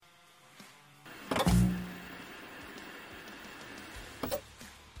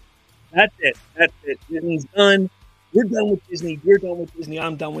That's it. That's it. Disney's done. We're done with Disney. You're done with Disney.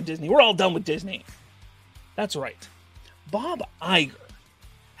 I'm done with Disney. We're all done with Disney. That's right. Bob Iger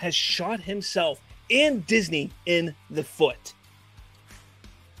has shot himself and Disney in the foot.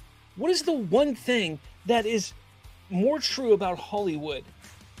 What is the one thing that is more true about Hollywood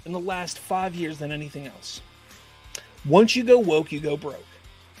in the last 5 years than anything else? Once you go woke, you go broke.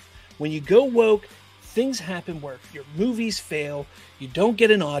 When you go woke, things happen where your movies fail, you don't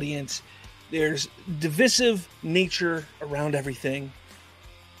get an audience, there's divisive nature around everything.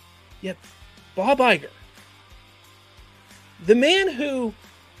 Yet, Bob Iger, the man who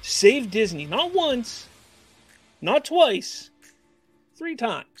saved Disney not once, not twice, 3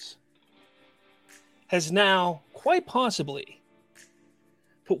 times, has now, quite possibly,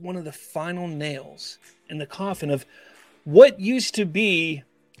 put one of the final nails in the coffin of what used to be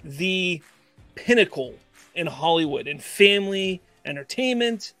the pinnacle in Hollywood, in family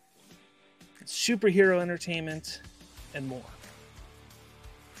entertainment, superhero entertainment, and more.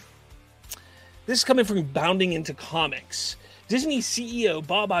 This is coming from Bounding Into Comics. Disney CEO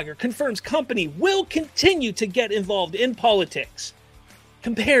Bob Iger confirms company will continue to get involved in politics.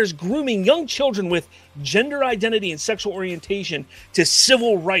 Compares grooming young children with gender identity and sexual orientation to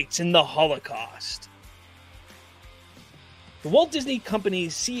civil rights in the Holocaust. The Walt Disney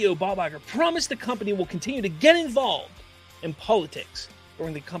Company's CEO Bob Iger promised the company will continue to get involved in politics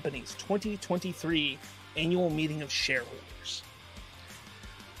during the company's 2023 annual meeting of shareholders.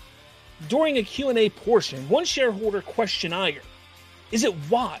 During a Q&A portion, one shareholder questioned Iger, is it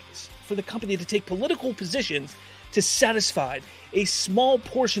wise for the company to take political positions to satisfy a small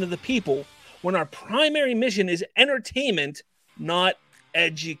portion of the people when our primary mission is entertainment, not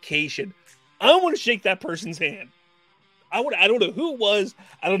education? I want to shake that person's hand. I don't know who it was.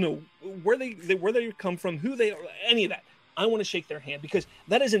 I don't know where they come from, who they are, any of that. I want to shake their hand because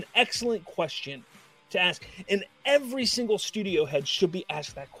that is an excellent question to ask. And every single studio head should be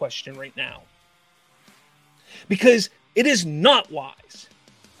asked that question right now. Because it is not wise.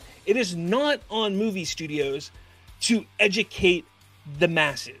 It is not on movie studios to educate the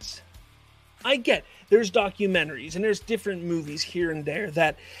masses. I get there's documentaries and there's different movies here and there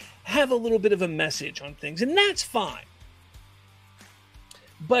that have a little bit of a message on things, and that's fine.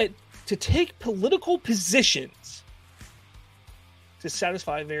 But to take political positions to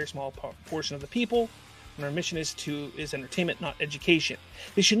satisfy a very small portion of the people, and our mission is entertainment, not education.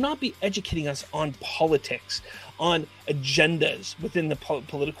 They should not be educating us on politics, on agendas within the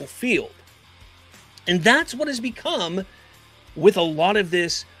political field. And that's what has become with a lot of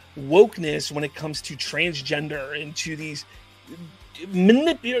this wokeness when it comes to transgender and to these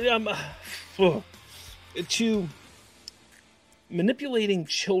manipulating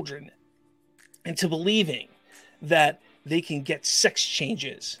children into believing that they can get sex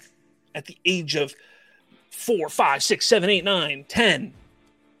changes at the age of 4, 5, 6, 7, 8, 9, 10.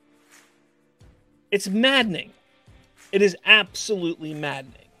 It's maddening. It is absolutely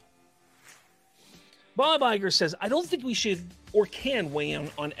maddening. Bob Iger says, I don't think we should or can weigh in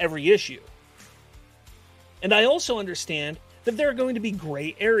on every issue. And I also understand that there are going to be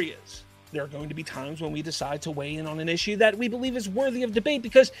gray areas. There are going to be times when we decide to weigh in on an issue that we believe is worthy of debate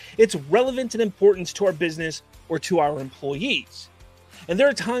because it's relevant and important to our business or to our employees. And there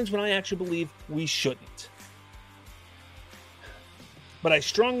are times when I actually believe we shouldn't. But I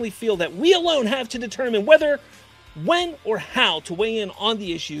strongly feel that we alone have to determine whether, when, or how to weigh in on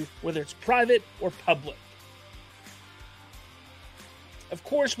the issue, whether it's private or public. Of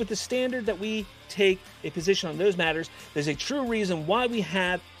course, with the standard that we take a position on those matters, there's a true reason why we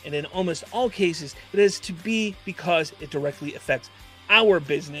have, and in almost all cases, it is to be because it directly affects our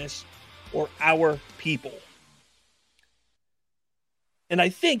business or our people. And I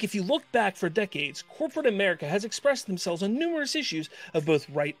think if you look back for decades, corporate America has expressed themselves on numerous issues of both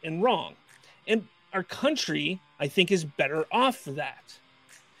right and wrong. And our country, I think, is better off for that.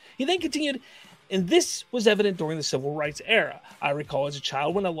 He then continued, and this was evident during the civil rights era. I recall as a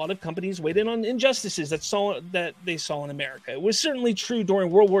child when a lot of companies weighed in on injustices that they saw in America. It was certainly true during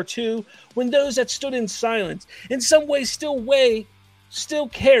World War II when those that stood in silence in some ways still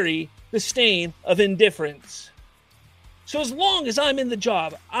carry the stain of indifference. So as long as I'm in the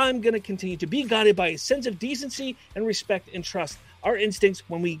job, I'm going to continue to be guided by a sense of decency and respect and trust our instincts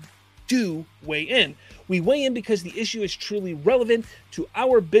when we do weigh in. We weigh in because the issue is truly relevant to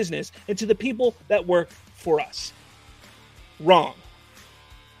our business and to the people that work for us. Wrong.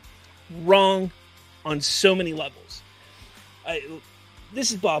 Wrong on so many levels.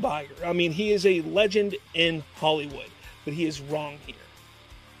 This is Bob Iger. I mean, he is a legend in Hollywood, but he is wrong here.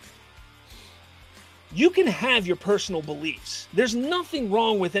 You can have your personal beliefs. There's nothing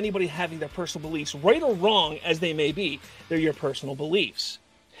wrong with anybody having their personal beliefs, right or wrong as they may be. They're your personal beliefs.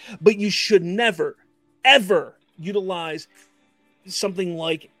 But you should never, ever utilize something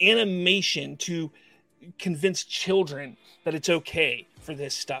like animation to convince children that it's okay for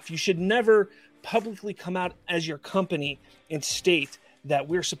this stuff. You should never publicly come out as your company and state that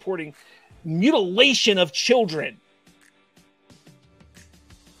we're supporting mutilation of children.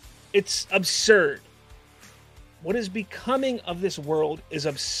 It's absurd. What is becoming of this world is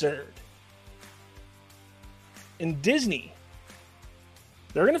absurd. And Disney,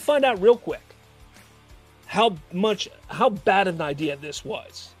 they're going to find out real quick how bad of an idea this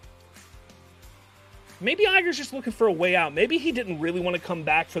was. Maybe Iger's just looking for a way out. Maybe he didn't really want to come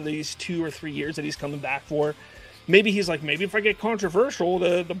back for these 2 or 3 years that he's coming back for. Maybe he's like, maybe if I get controversial,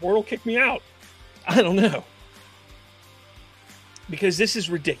 the board will kick me out. I don't know. Because this is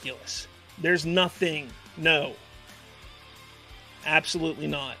ridiculous. There's nothing. No. Absolutely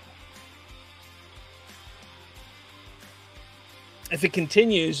not. If it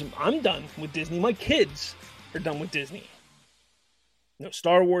continues, I'm done with Disney. My kids are done with Disney. No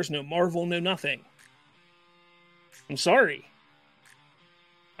Star Wars, no Marvel, no nothing. I'm sorry.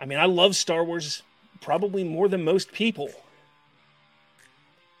 I mean, I love Star Wars probably more than most people.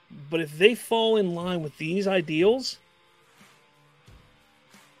 But if they fall in line with these ideals,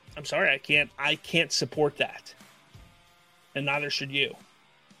 I'm sorry, I can't support that. And neither should you.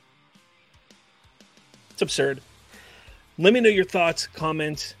 It's absurd. Let me know your thoughts,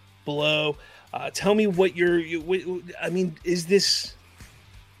 comment below. Tell me what I mean, is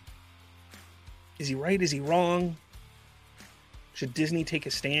he right? Is he wrong? Should Disney take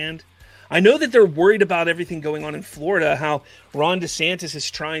a stand? I know that they're worried about everything going on in Florida, how Ron DeSantis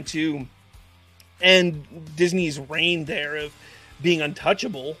is trying to end Disney's reign there of being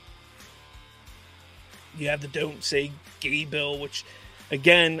untouchable. You have the Don't Say Gay bill, which,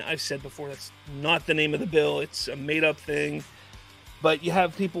 again, I've said before, that's not the name of the bill. It's a made-up thing. But you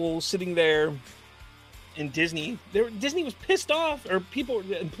have people sitting there in Disney. Disney was pissed off, or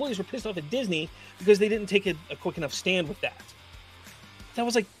employees were pissed off at Disney because they didn't take a quick enough stand with that. That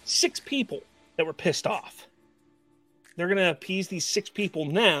was like 6 people that were pissed off. They're going to appease these 6 people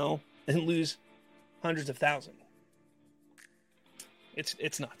now and lose hundreds of thousands.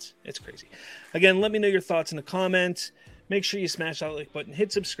 It's nuts. It's crazy. Again, let me know your thoughts in the comments. Make sure you smash that like button.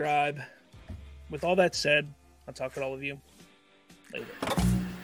 Hit subscribe. With all that said, I'll talk with all of you later.